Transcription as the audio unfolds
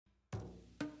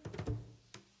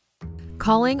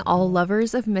Calling all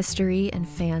lovers of mystery and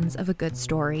fans of a good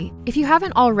story. If you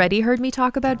haven't already heard me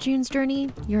talk about June's Journey,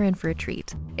 you're in for a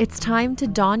treat. It's time to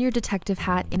don your detective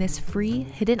hat in this free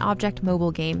hidden object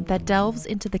mobile game that delves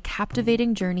into the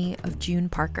captivating journey of June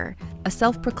Parker, a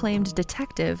self-proclaimed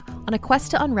detective on a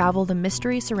quest to unravel the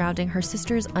mystery surrounding her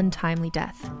sister's untimely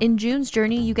death. In June's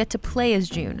Journey, you get to play as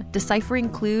June, deciphering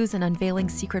clues and unveiling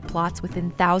secret plots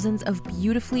within thousands of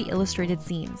beautifully illustrated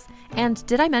scenes. And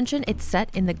did I mention it's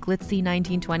set in the glitzy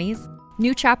 1920s?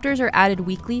 New chapters are added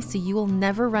weekly, so you will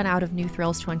never run out of new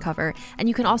thrills to uncover, and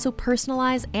you can also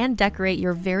personalize and decorate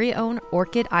your very own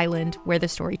Orchid Island where the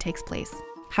story takes place.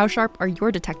 How sharp are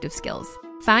your detective skills?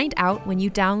 Find out when you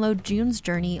download June's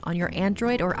Journey on your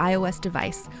Android or iOS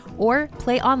device, or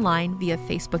play online via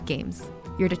Facebook Games.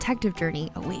 Your detective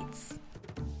journey awaits.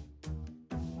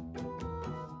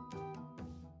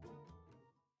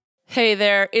 Hey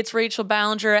there, it's Rachel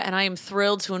Ballinger, and I am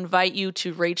thrilled to invite you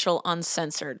to Rachel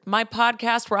Uncensored, my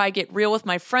podcast where I get real with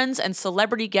my friends and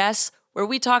celebrity guests, where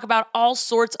we talk about all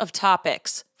sorts of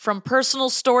topics. From personal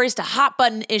stories to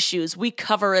hot-button issues, we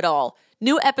cover it all.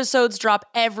 New episodes drop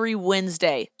every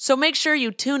Wednesday, so make sure you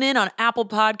tune in on Apple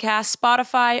Podcasts,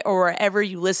 Spotify, or wherever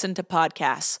you listen to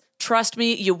podcasts. Trust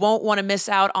me, you won't want to miss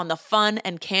out on the fun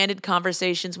and candid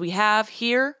conversations we have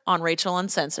here on Rachel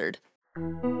Uncensored.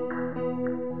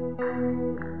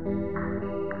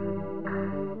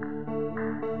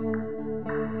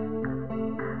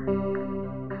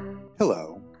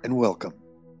 Hello, and welcome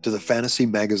to the Fantasy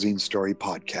Magazine Story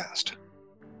Podcast.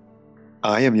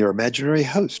 I am your imaginary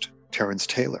host, Terrence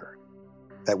Taylor,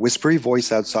 that whispery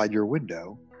voice outside your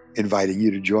window, inviting you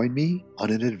to join me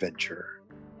on an adventure.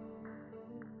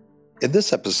 In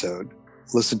this episode,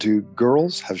 listen to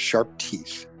Girls Have Sharp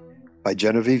Teeth by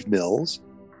Genevieve Mills,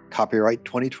 copyright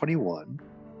 2021,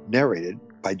 narrated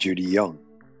by Judy Young.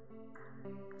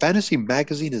 Fantasy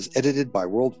Magazine is edited by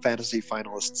World Fantasy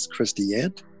finalists Christy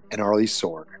Ant and Arlie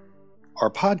Sorg. Our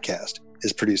podcast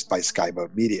is produced by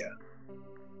Skyboat Media.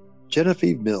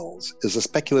 Genevieve Mills is a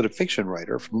speculative fiction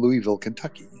writer from Louisville,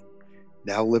 Kentucky,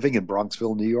 now living in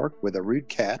Bronxville, New York with a rude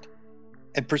cat,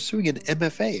 and pursuing an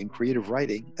MFA in creative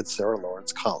writing at Sarah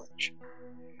Lawrence College.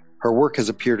 Her work has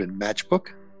appeared in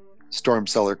Matchbook, Storm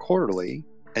Cellar Quarterly,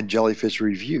 and Jellyfish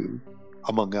Review,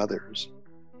 among others.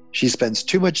 She spends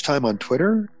too much time on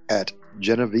Twitter at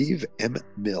Genevieve M.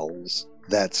 Mills.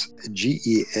 That's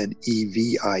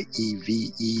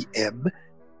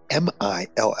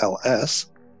GenevievemMills.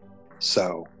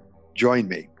 So, join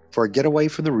me for a getaway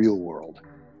from the real world.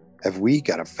 Have we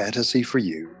got a fantasy for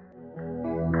you?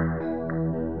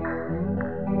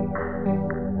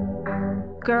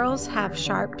 Girls Have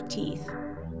Sharp Teeth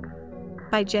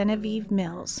by Genevieve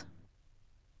Mills.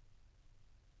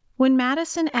 When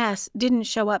Madison S. didn't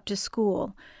show up to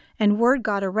school, and word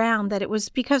got around that it was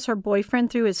because her boyfriend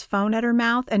threw his phone at her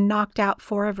mouth and knocked out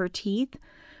 4 of her teeth,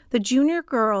 the junior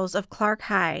girls of Clark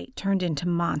High turned into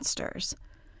monsters.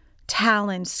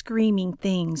 Taloned, screaming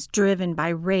things driven by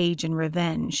rage and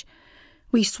revenge.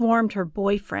 We swarmed her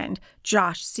boyfriend,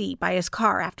 Josh C., by his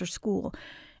car after school,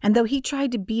 and though he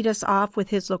tried to beat us off with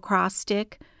his lacrosse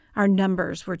stick, our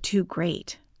numbers were too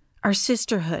great, our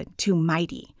sisterhood too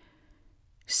mighty.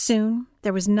 Soon,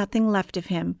 there was nothing left of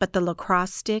him but the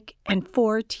lacrosse stick and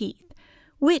 4 teeth,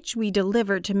 which we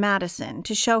delivered to Madison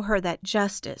to show her that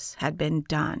justice had been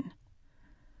done.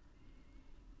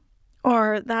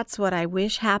 Or that's what I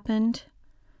wish happened.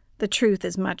 The truth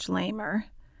is much lamer.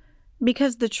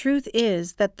 Because the truth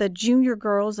is that the junior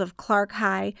girls of Clark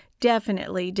High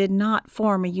definitely did not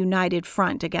form a united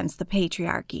front against the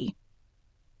patriarchy.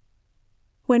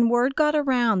 When word got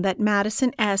around that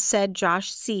Madison S. said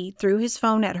Josh C. threw his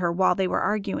phone at her while they were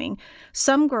arguing,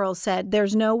 some girls said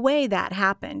there's no way that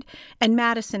happened, and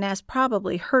Madison S.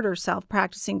 probably hurt herself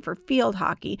practicing for field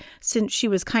hockey since she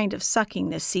was kind of sucking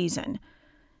this season.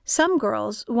 Some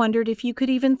girls wondered if you could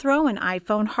even throw an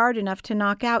iPhone hard enough to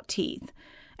knock out teeth.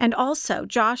 And also,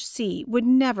 Josh C. would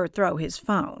never throw his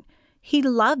phone. He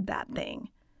loved that thing.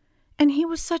 And he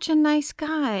was such a nice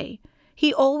guy.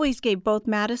 He always gave both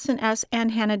Madison S.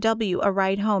 and Hannah W. a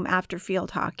ride home after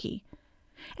field hockey.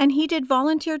 And he did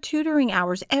volunteer tutoring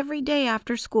hours every day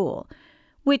after school,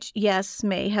 which, yes,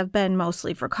 may have been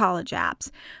mostly for college apps,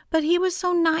 but he was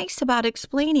so nice about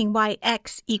explaining why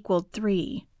X equaled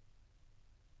 3.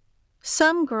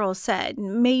 Some girls said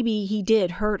maybe he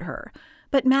did hurt her,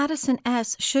 but Madison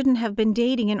S. shouldn't have been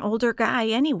dating an older guy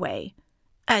anyway.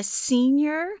 A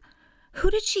senior?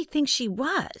 Who did she think she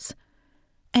was?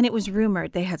 And it was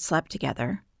rumored they had slept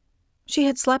together. She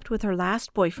had slept with her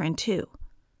last boyfriend, too.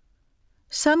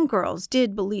 Some girls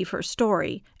did believe her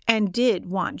story and did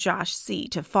want Josh C.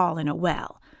 to fall in a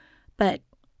well, but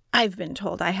I've been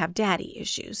told I have daddy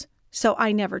issues, so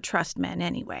I never trust men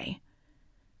anyway.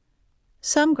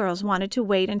 Some girls wanted to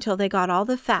wait until they got all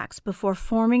the facts before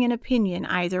forming an opinion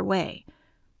either way.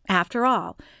 After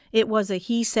all, it was a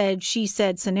he said, she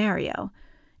said scenario.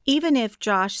 Even if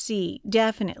Josh C.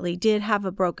 definitely did have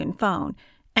a broken phone,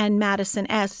 and Madison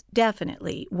S.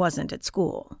 definitely wasn't at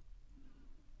school.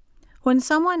 When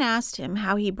someone asked him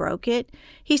how he broke it,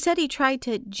 he said he tried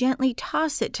to gently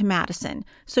toss it to Madison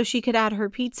so she could add her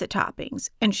pizza toppings,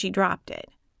 and she dropped it.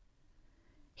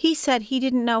 He said he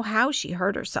didn't know how she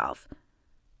hurt herself.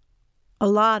 A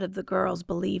lot of the girls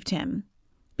believed him,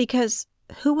 because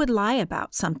who would lie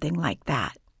about something like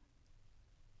that?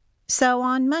 So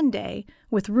on Monday,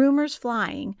 with rumors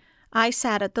flying, I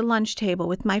sat at the lunch table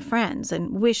with my friends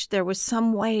and wished there was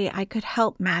some way I could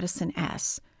help Madison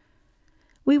S.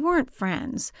 We weren't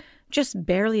friends, just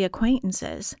barely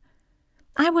acquaintances.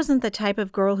 I wasn't the type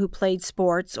of girl who played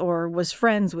sports or was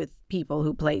friends with people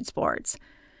who played sports.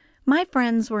 My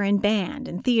friends were in band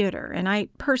and theater, and I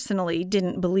personally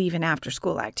didn't believe in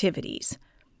after-school activities.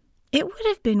 It would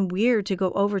have been weird to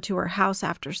go over to her house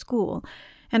after school,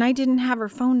 and I didn't have her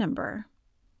phone number.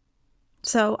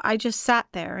 So I just sat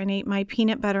there and ate my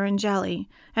peanut butter and jelly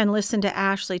and listened to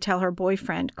Ashley tell her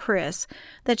boyfriend, Chris,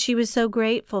 that she was so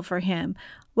grateful for him,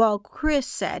 while Chris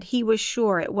said he was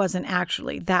sure it wasn't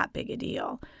actually that big a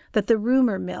deal, that the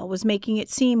rumor mill was making it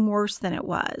seem worse than it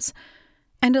was.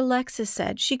 And Alexis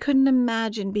said she couldn't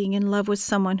imagine being in love with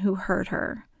someone who hurt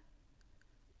her.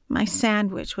 My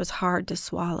sandwich was hard to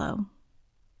swallow.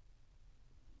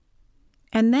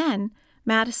 And then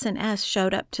Madison S.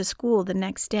 showed up to school the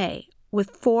next day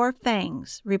with 4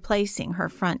 fangs replacing her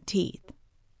front teeth.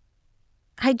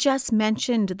 I just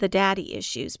mentioned the daddy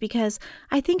issues because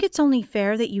I think it's only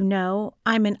fair that you know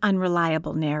I'm an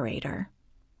unreliable narrator.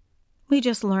 We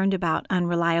just learned about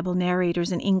unreliable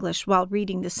narrators in English while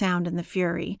reading The Sound and the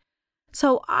Fury,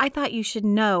 so I thought you should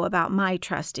know about my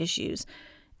trust issues.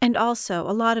 And also,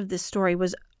 a lot of this story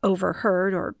was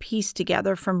overheard or pieced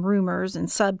together from rumors and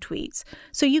subtweets,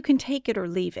 so you can take it or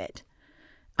leave it.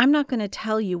 I'm not going to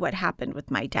tell you what happened with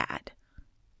my dad.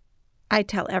 I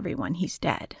tell everyone he's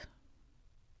dead.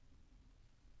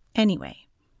 Anyway,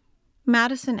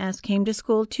 Madison S. came to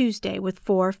school Tuesday with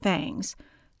 4 fangs,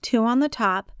 2 on the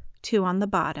top, 2 on the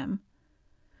bottom.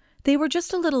 They were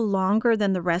just a little longer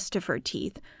than the rest of her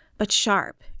teeth, but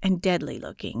sharp and deadly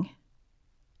looking.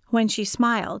 When she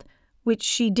smiled, which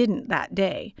she didn't that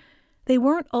day, they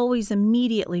weren't always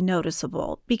immediately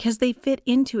noticeable because they fit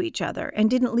into each other and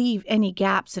didn't leave any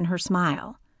gaps in her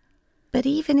smile. But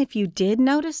even if you did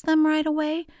notice them right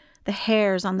away, the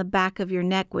hairs on the back of your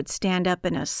neck would stand up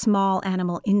in a small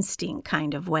animal instinct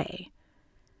kind of way.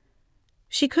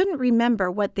 She couldn't remember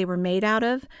what they were made out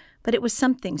of, but it was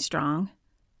something strong.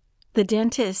 The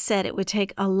dentist said it would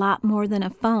take a lot more than a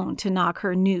phone to knock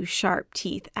her new sharp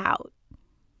teeth out.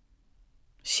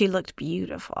 She looked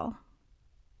beautiful.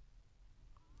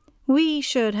 We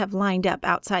should have lined up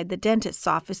outside the dentist's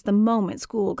office the moment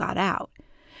school got out.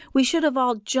 We should have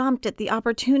all jumped at the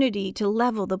opportunity to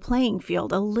level the playing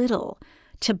field a little,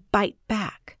 to bite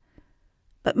back.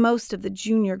 But most of the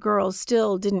junior girls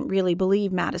still didn't really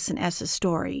believe Madison S.'s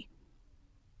story.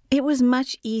 It was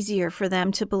much easier for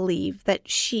them to believe that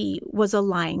she was a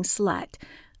lying slut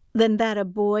than that a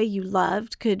boy you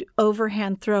loved could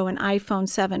overhand throw an iPhone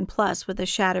 7 Plus with a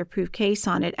shatterproof case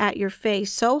on it at your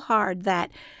face so hard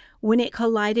that, when it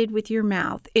collided with your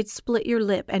mouth, it split your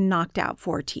lip and knocked out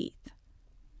 4 teeth.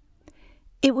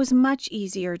 It was much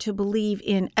easier to believe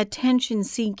in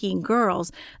attention-seeking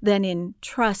girls than in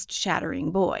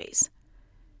trust-shattering boys.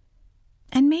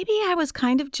 And maybe I was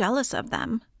kind of jealous of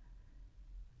them.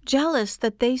 Jealous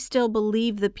that they still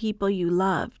believed the people you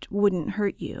loved wouldn't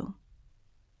hurt you.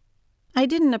 I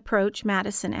didn't approach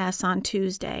Madison S. on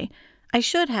Tuesday. I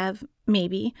should have,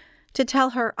 maybe, to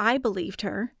tell her I believed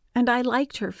her and I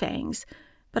liked her fangs,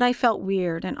 but I felt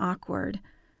weird and awkward.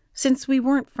 Since we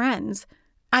weren't friends,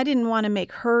 I didn't want to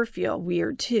make her feel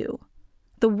weird, too.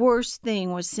 The worst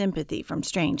thing was sympathy from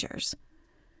strangers.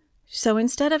 So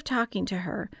instead of talking to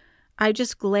her, I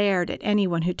just glared at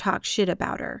anyone who talked shit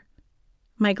about her.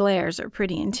 My glares are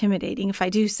pretty intimidating, if I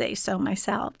do say so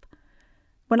myself.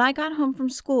 When I got home from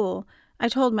school, I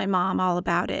told my mom all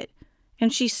about it,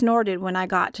 and she snorted when I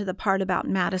got to the part about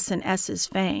Madison S.'s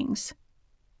fangs.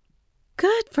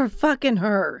 "Good for fucking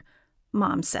her,"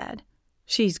 Mom said.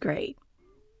 "She's great.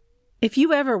 If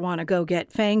you ever want to go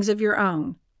get fangs of your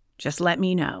own, just let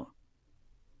me know."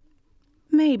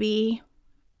 "Maybe,"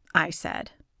 I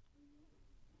said.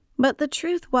 But the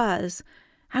truth was,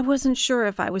 I wasn't sure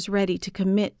if I was ready to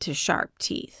commit to sharp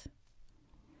teeth.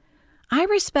 I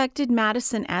respected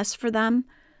Madison S. for them,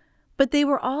 but they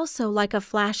were also like a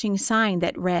flashing sign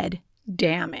that read,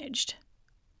 damaged.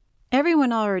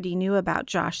 Everyone already knew about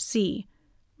Josh C.,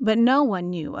 but no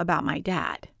one knew about my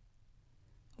dad.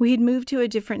 We had moved to a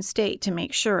different state to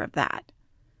make sure of that.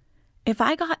 If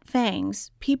I got fangs,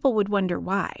 people would wonder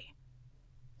why.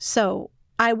 So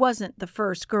I wasn't the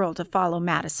first girl to follow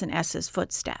Madison S.'s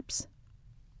footsteps.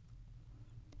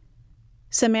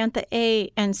 Samantha A.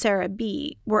 and Sarah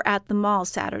B. were at the mall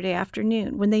Saturday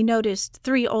afternoon when they noticed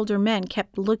 3 older men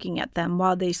kept looking at them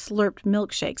while they slurped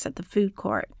milkshakes at the food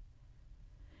court.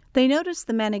 They noticed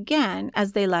the men again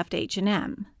as they left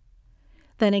H&M.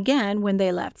 Then again when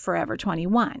they left Forever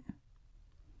 21.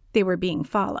 They were being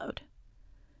followed.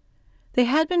 They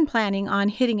had been planning on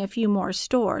hitting a few more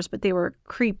stores, but they were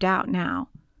creeped out now.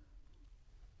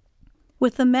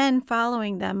 With the men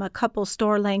following them a couple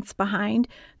store lengths behind,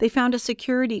 they found a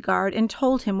security guard and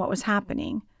told him what was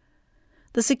happening.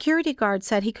 The security guard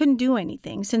said he couldn't do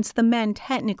anything since the men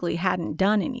technically hadn't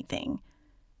done anything.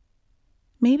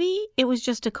 Maybe it was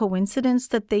just a coincidence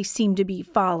that they seemed to be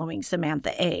following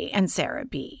Samantha A. and Sarah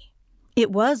B.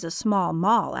 It was a small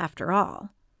mall, after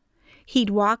all. He'd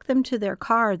walk them to their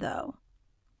car, though.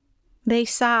 They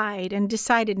sighed and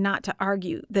decided not to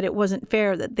argue that it wasn't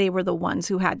fair that they were the ones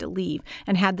who had to leave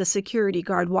and had the security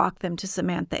guard walk them to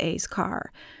Samantha A.'s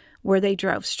car, where they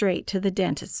drove straight to the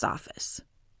dentist's office.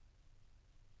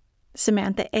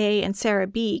 Samantha A. and Sarah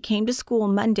B. came to school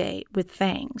Monday with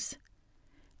fangs.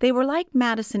 They were like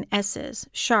Madison S.'s,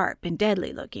 sharp and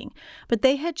deadly looking, but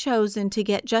they had chosen to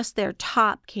get just their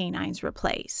top canines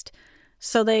replaced,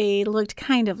 so they looked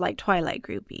kind of like Twilight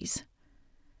groupies.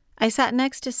 I sat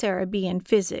next to Sarah B. in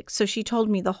physics, so she told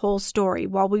me the whole story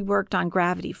while we worked on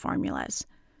gravity formulas.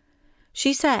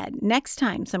 She said next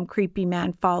time some creepy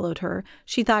man followed her,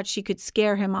 she thought she could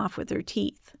scare him off with her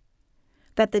teeth.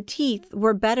 That the teeth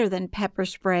were better than pepper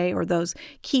spray or those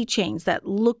keychains that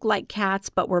looked like cats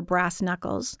but were brass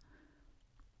knuckles.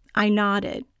 I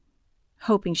nodded,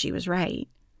 hoping she was right.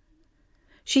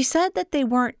 She said that they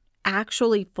weren't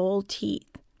actually full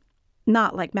teeth,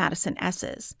 not like Madison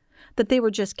S.'s, that they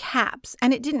were just caps,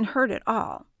 and it didn't hurt at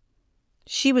all.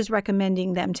 She was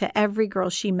recommending them to every girl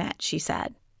she met, she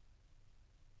said.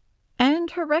 And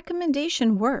her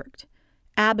recommendation worked.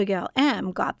 Abigail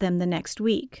M. got them the next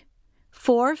week.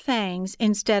 4 fangs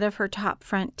instead of her top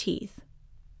front teeth.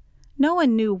 No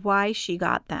one knew why she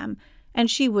got them,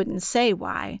 and she wouldn't say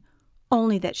why,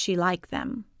 only that she liked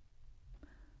them.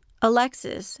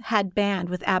 Alexis had band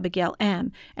with Abigail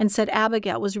M. and said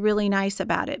Abigail was really nice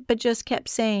about it, but just kept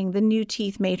saying the new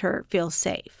teeth made her feel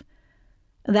safe.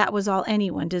 That was all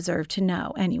anyone deserved to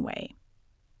know anyway.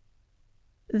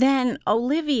 Then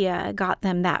Olivia got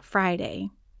them that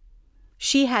Friday.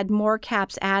 She had more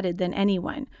caps added than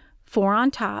anyone, 4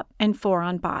 on top and 4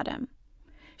 on bottom.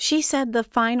 She said the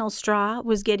final straw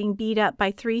was getting beat up by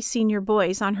 3 senior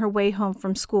boys on her way home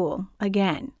from school,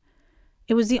 again.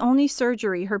 It was the only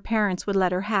surgery her parents would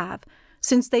let her have,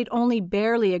 since they'd only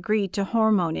barely agreed to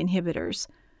hormone inhibitors.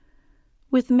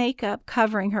 With makeup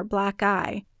covering her black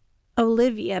eye,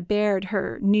 Olivia bared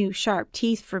her new sharp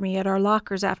teeth for me at our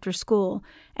lockers after school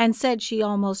and said she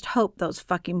almost hoped those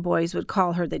fucking boys would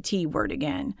call her the T word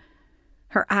again.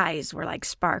 Her eyes were like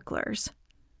sparklers.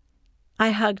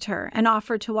 I hugged her and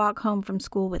offered to walk home from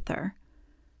school with her.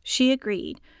 She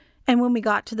agreed, and when we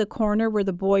got to the corner where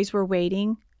the boys were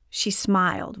waiting, she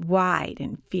smiled wide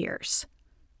and fierce.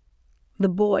 The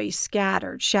boys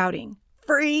scattered, shouting,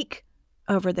 "Freak!"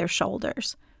 over their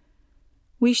shoulders.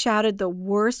 We shouted the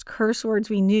worst curse words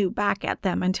we knew back at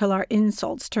them until our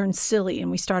insults turned silly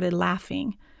and we started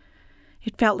laughing.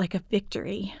 It felt like a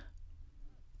victory.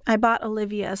 I bought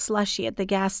Olivia a slushie at the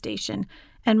gas station,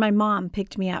 and my mom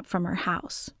picked me up from her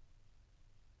house.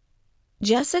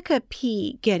 Jessica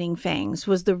P. getting fangs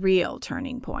was the real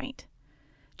turning point.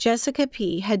 Jessica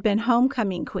P. had been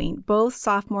homecoming queen both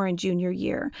sophomore and junior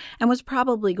year and was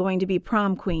probably going to be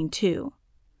prom queen too.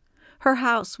 Her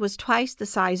house was twice the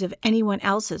size of anyone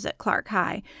else's at Clark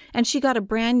High, and she got a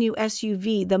brand new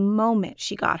SUV the moment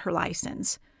she got her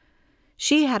license.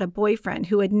 She had a boyfriend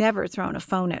who had never thrown a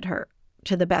phone at her,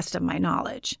 to the best of my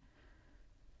knowledge.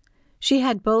 She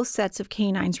had both sets of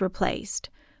canines replaced,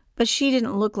 but she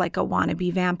didn't look like a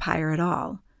wannabe vampire at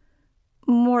all.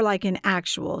 More like an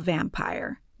actual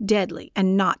vampire, deadly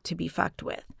and not to be fucked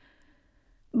with.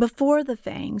 Before the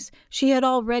fangs, she had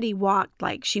already walked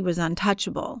like she was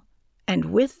untouchable, and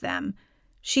with them,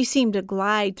 she seemed to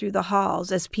glide through the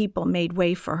halls as people made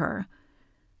way for her.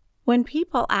 When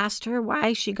people asked her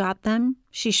why she got them,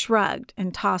 she shrugged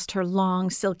and tossed her long,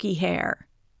 silky hair.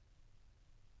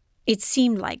 It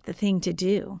seemed like the thing to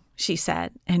do, she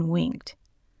said, and winked.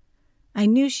 I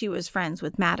knew she was friends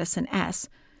with Madison S.,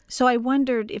 so I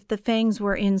wondered if the fangs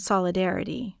were in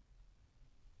solidarity.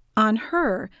 On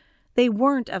her, they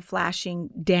weren't a flashing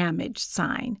damaged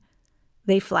sign.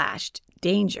 They flashed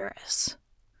dangerous.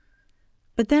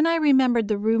 But then I remembered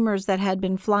the rumors that had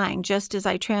been flying just as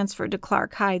I transferred to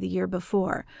Clark High the year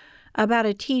before, about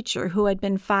a teacher who had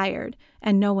been fired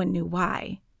and no one knew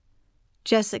why.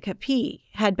 Jessica P.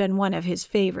 had been one of his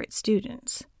favorite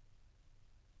students.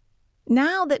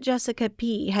 Now that Jessica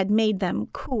P. had made them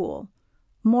cool,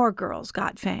 more girls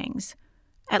got fangs.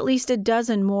 At least a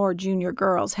dozen more junior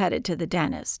girls headed to the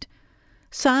dentist.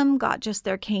 Some got just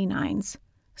their canines,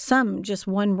 some just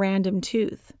one random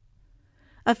tooth.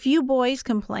 A few boys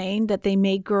complained that they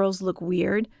made girls look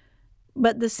weird,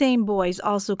 but the same boys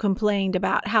also complained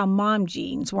about how mom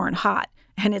jeans weren't hot,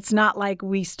 and it's not like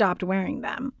we stopped wearing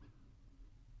them.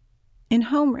 In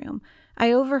homeroom,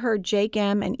 I overheard Jake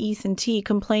M. and Ethan T.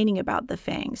 complaining about the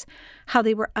fangs, how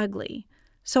they were ugly,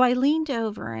 so I leaned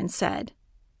over and said,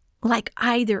 "Like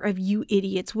either of you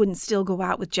idiots wouldn't still go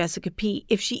out with Jessica P.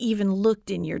 if she even looked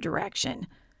in your direction."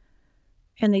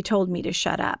 And they told me to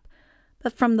shut up,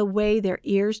 but from the way their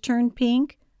ears turned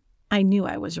pink, I knew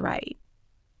I was right.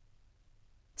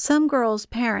 Some girls'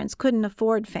 parents couldn't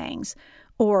afford fangs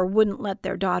or wouldn't let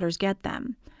their daughters get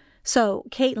them. So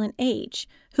Caitlin H.,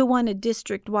 who won a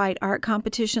district-wide art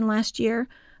competition last year,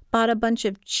 bought a bunch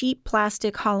of cheap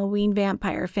plastic Halloween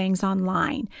vampire fangs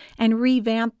online and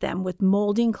revamped them with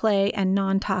molding clay and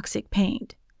non-toxic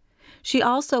paint. She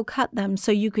also cut them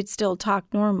so you could still talk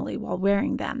normally while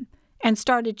wearing them, and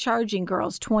started charging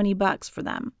girls $20 for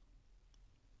them.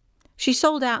 She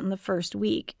sold out in the first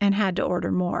week and had to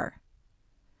order more.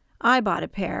 I bought a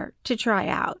pair to try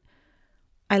out.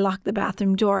 I locked the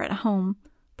bathroom door at home,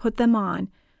 put them on,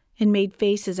 and made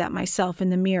faces at myself in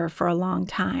the mirror for a long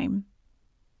time.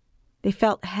 They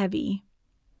felt heavy.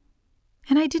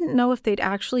 And I didn't know if they'd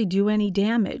actually do any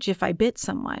damage if I bit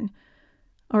someone,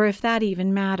 or if that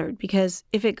even mattered, because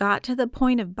if it got to the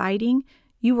point of biting,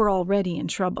 you were already in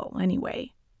trouble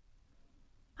anyway.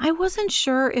 I wasn't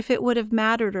sure if it would have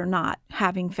mattered or not,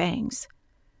 having fangs.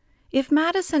 If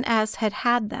Madison S. had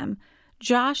had them,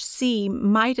 Josh C.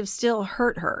 might have still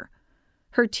hurt her.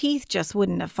 Her teeth just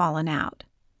wouldn't have fallen out.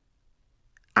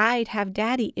 I'd have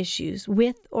daddy issues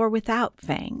with or without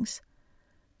fangs.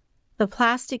 The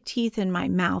plastic teeth in my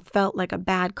mouth felt like a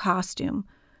bad costume,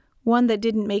 one that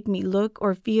didn't make me look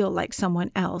or feel like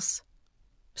someone else,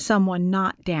 someone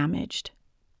not damaged.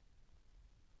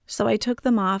 So I took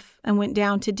them off and went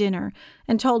down to dinner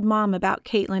and told Mom about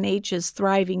Caitlin H.'s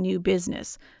thriving new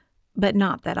business, but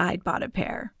not that I'd bought a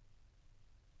pair.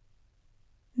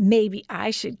 "Maybe I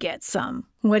should get some.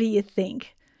 What do you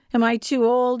think? Am I too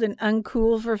old and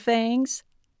uncool for fangs?"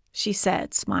 she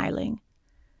said, smiling.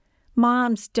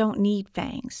 "Moms don't need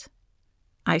fangs,"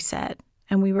 I said,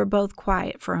 and we were both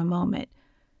quiet for a moment,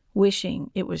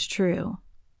 wishing it was true.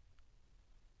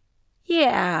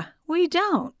 "Yeah, we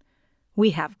don't.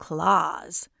 We have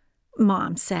claws,"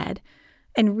 Mom said,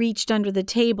 and reached under the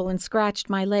table and scratched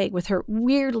my leg with her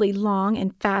weirdly long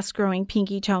and fast-growing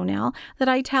pinky toenail that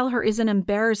I tell her is an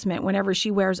embarrassment whenever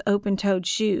she wears open-toed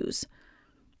shoes.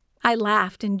 I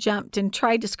laughed and jumped and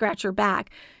tried to scratch her back,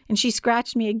 and she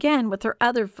scratched me again with her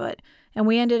other foot, and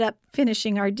we ended up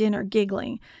finishing our dinner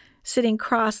giggling, sitting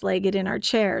cross-legged in our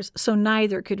chairs so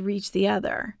neither could reach the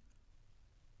other.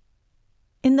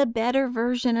 In the better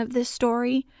version of this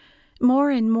story,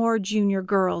 more and more junior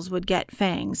girls would get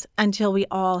fangs until we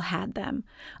all had them,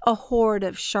 a horde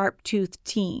of sharp-toothed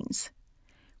teens.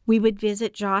 We would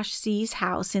visit Josh C.'s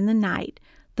house in the night,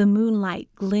 the moonlight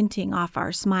glinting off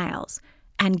our smiles,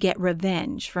 and get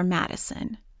revenge for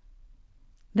Madison.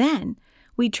 Then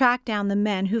we'd track down the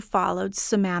men who followed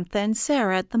Samantha and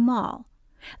Sarah at the mall.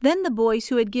 Then the boys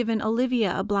who had given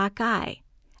Olivia a black eye.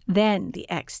 Then the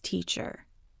ex-teacher.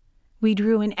 We'd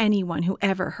ruin anyone who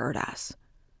ever hurt us.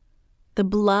 The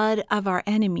blood of our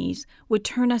enemies would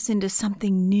turn us into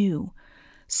something new,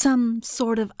 some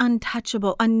sort of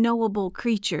untouchable, unknowable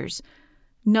creatures,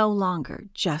 no longer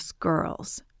just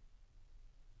girls.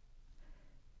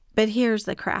 But here's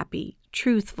the crappy,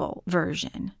 truthful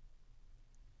version.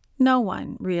 No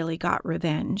one really got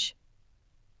revenge.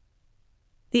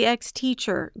 The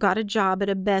ex-teacher got a job at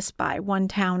a Best Buy one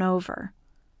town over.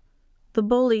 The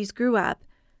bullies grew up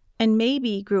and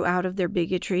maybe grew out of their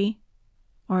bigotry,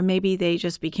 or maybe they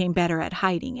just became better at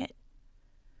hiding it.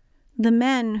 The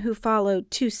men who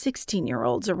followed two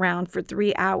 16-year-olds around for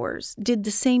 3 hours did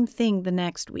the same thing the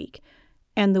next week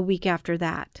and the week after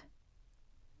that.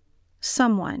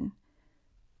 Someone,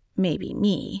 maybe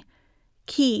me,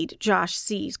 keyed Josh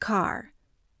C.'s car,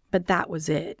 but that was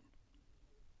it.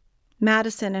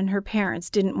 Madison and her parents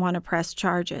didn't want to press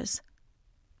charges.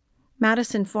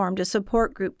 Madison formed a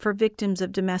support group for victims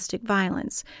of domestic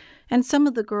violence, and some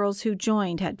of the girls who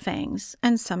joined had fangs,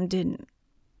 and some didn't.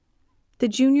 The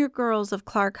junior girls of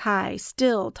Clark High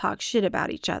still talk shit about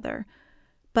each other,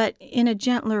 but in a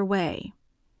gentler way.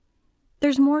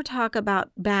 There's more talk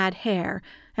about bad hair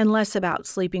and less about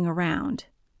sleeping around.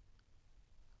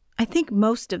 I think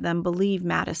most of them believe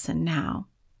Madison now.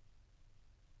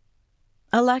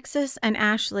 Alexis and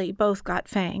Ashley both got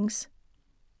fangs.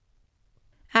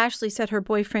 Ashley said her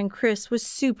boyfriend Chris was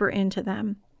super into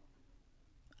them.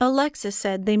 Alexis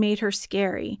said they made her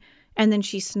scary, and then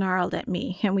she snarled at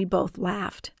me, and we both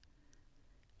laughed.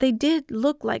 They did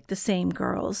look like the same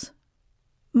girls.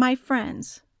 My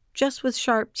friends, just with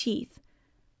sharp teeth,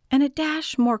 and a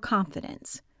dash more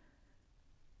confidence.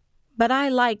 But I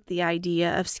liked the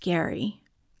idea of scary,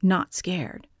 not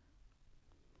scared.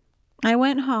 I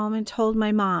went home and told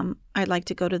my mom I'd like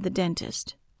to go to the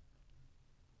dentist.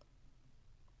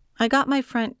 I got my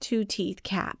front 2 teeth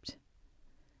capped.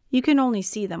 You can only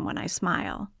see them when I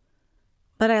smile,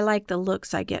 but I like the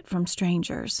looks I get from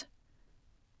strangers.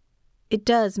 It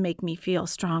does make me feel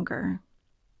stronger.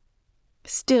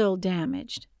 Still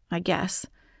damaged, I guess,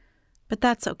 but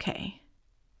that's okay.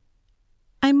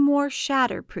 I'm more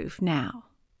shatterproof now.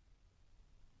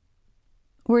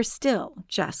 We're still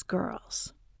just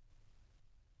girls.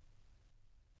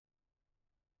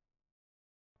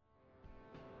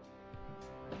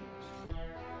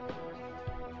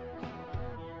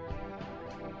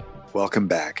 Welcome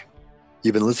back.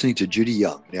 You've been listening to Judy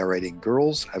Young narrating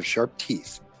Girls Have Sharp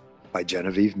Teeth by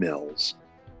Genevieve Mills.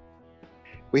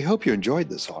 We hope you enjoyed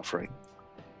this offering.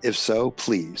 If so,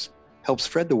 please help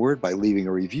spread the word by leaving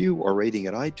a review or rating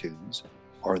at iTunes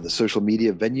or in the social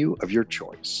media venue of your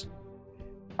choice.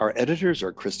 Our editors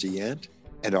are Christy Yant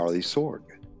and Arlie Sorg.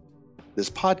 This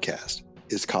podcast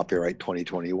is copyright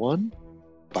 2021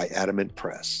 by Adamant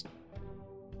Press.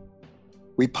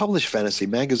 We publish Fantasy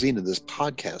Magazine and this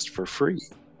podcast for free,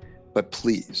 but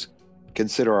please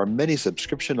consider our many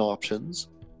subscription options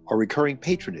or recurring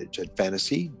patronage at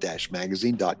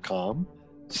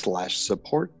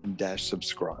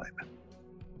fantasy-magazine.com/support-subscribe.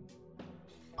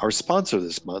 Our sponsor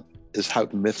this month is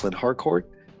Houghton Mifflin Harcourt,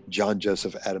 John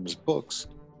Joseph Adams Books,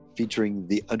 featuring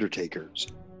The Undertakers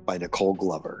by Nicole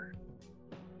Glover.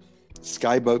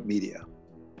 Skyboat Media,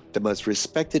 the most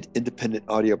respected independent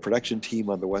audio production team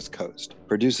on the West Coast,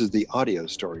 produces the audio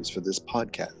stories for this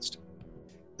podcast.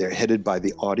 They're headed by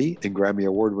the Audie and Grammy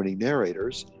Award-winning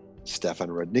narrators, Stefan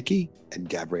Rudnicki and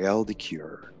Gabrielle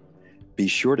DeCure. Be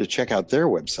sure to check out their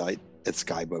website at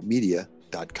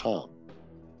skyboatmedia.com.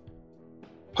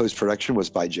 Post-production was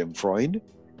by Jim Freund,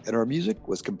 and our music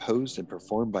was composed and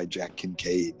performed by Jack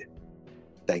Kincaid.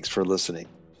 Thanks for listening.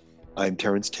 I'm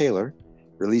Terrence Taylor,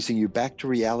 releasing you back to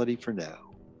reality for now.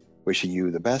 Wishing you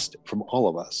the best from all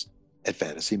of us at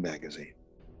Fantasy Magazine.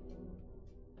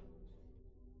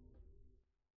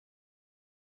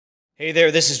 Hey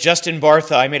there, this is Justin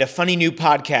Bartha. I made a funny new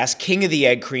podcast, King of the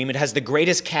Egg Cream. It has the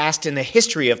greatest cast in the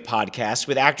history of podcasts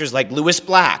with actors like Louis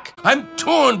Black. I'm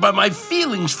torn by my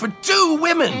feelings for 2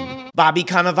 women. Bobby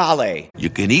Cannavale. You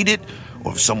can eat it,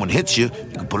 or if someone hits you,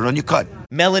 you can put it on your cut.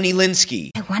 Melanie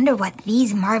Linsky. I wonder what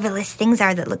these marvelous things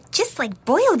are that look just like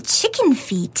boiled chicken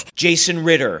feet. Jason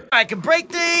Ritter. I can break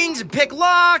things and pick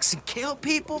locks and kill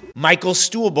people. Michael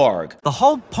Stuhlbarg. The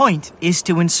whole point is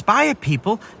to inspire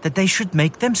people that they should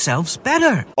make themselves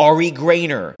better. Ari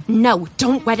Grainer. No,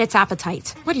 don't whet its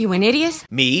appetite. What are you, an idiot?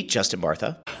 Me, Justin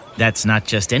Bartha. That's not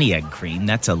just any egg cream,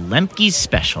 that's a Lemke's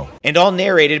special. And all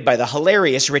narrated by the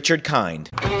hilarious Richard Kind.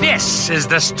 This is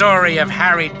the story of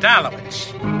Harry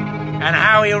Dalowitz and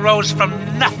how he rose from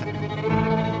nothing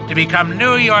to become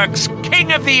New York's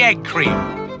King of the Egg Cream.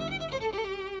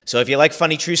 So if you like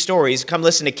funny true stories, come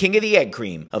listen to King of the Egg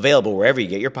Cream, available wherever you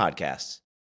get your podcasts.